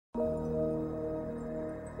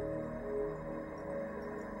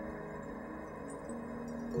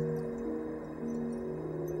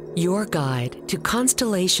Your guide to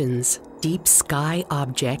constellations, deep sky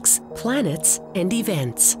objects, planets, and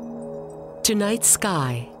events. Tonight's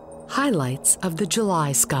sky, highlights of the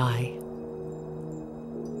July sky.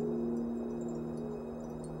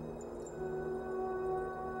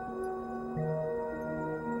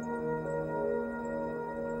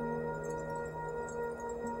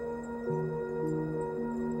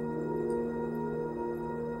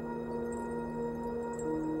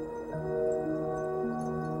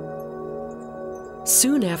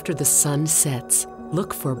 Soon after the sun sets,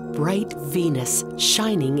 look for bright Venus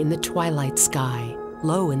shining in the twilight sky,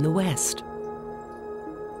 low in the west.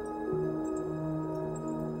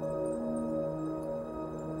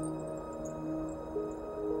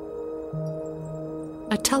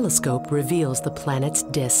 A telescope reveals the planet's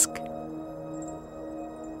disk.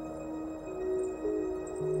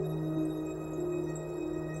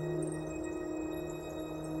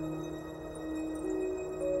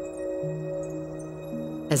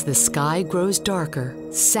 As the sky grows darker,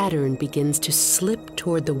 Saturn begins to slip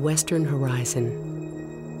toward the western horizon.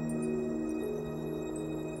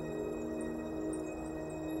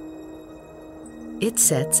 It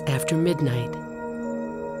sets after midnight.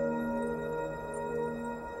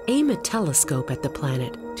 Aim a telescope at the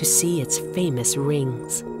planet to see its famous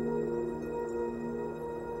rings.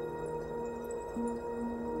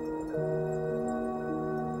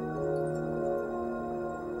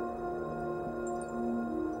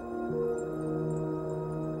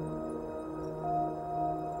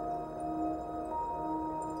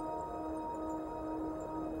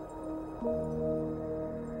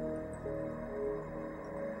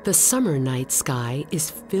 The summer night sky is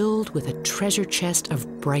filled with a treasure chest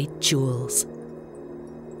of bright jewels.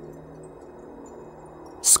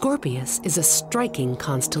 Scorpius is a striking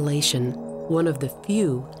constellation, one of the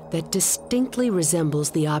few that distinctly resembles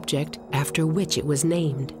the object after which it was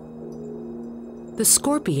named. The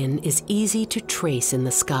scorpion is easy to trace in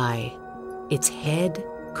the sky. Its head,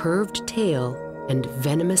 curved tail, and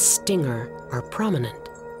venomous stinger are prominent.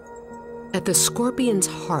 At the scorpion's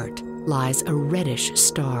heart lies a reddish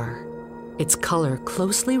star. Its color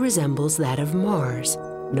closely resembles that of Mars,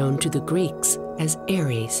 known to the Greeks as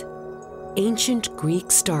Aries. Ancient Greek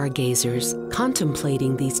stargazers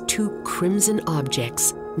contemplating these two crimson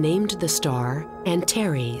objects named the star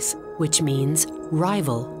Antares, which means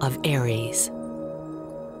rival of Aries.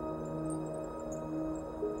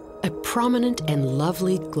 A prominent and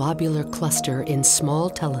lovely globular cluster in small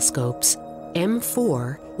telescopes,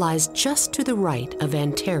 M4 lies just to the right of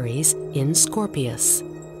Antares in Scorpius.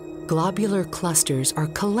 Globular clusters are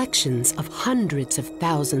collections of hundreds of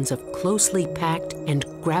thousands of closely packed and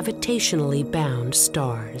gravitationally bound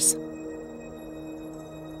stars.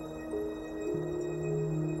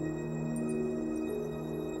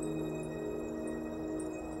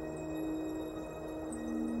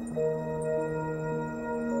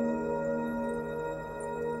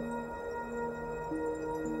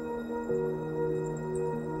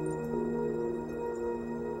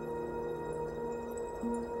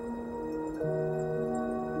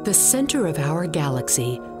 The center of our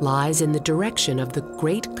galaxy lies in the direction of the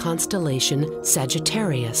great constellation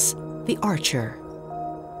Sagittarius, the Archer.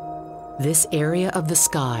 This area of the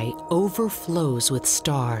sky overflows with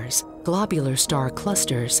stars, globular star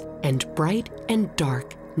clusters, and bright and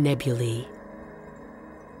dark nebulae.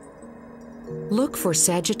 Look for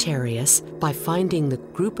Sagittarius by finding the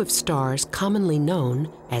group of stars commonly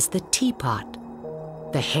known as the teapot.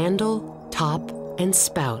 The handle, top, and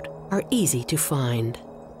spout are easy to find.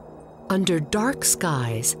 Under dark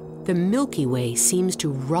skies, the Milky Way seems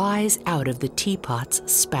to rise out of the teapot's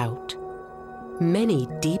spout. Many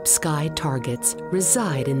deep sky targets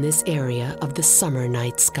reside in this area of the summer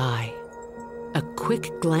night sky. A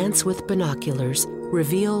quick glance with binoculars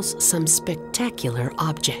reveals some spectacular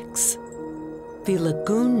objects. The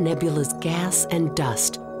Lagoon Nebula's gas and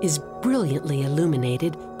dust is brilliantly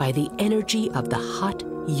illuminated by the energy of the hot,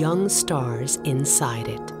 young stars inside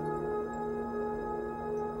it.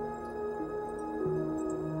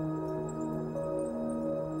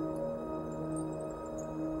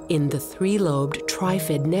 In the three-lobed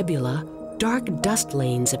Trifid Nebula, dark dust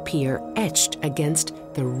lanes appear etched against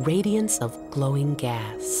the radiance of glowing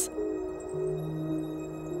gas.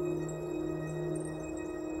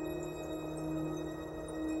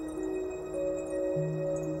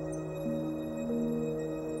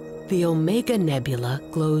 The Omega Nebula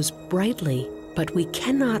glows brightly, but we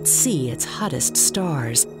cannot see its hottest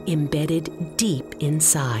stars embedded deep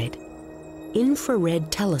inside.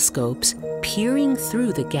 Infrared telescopes peering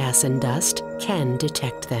through the gas and dust can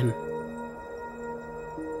detect them.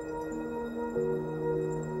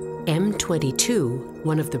 M22,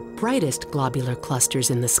 one of the brightest globular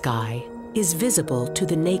clusters in the sky, is visible to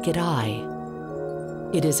the naked eye.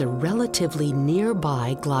 It is a relatively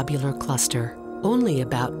nearby globular cluster, only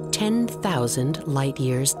about 10,000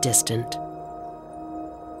 light-years distant.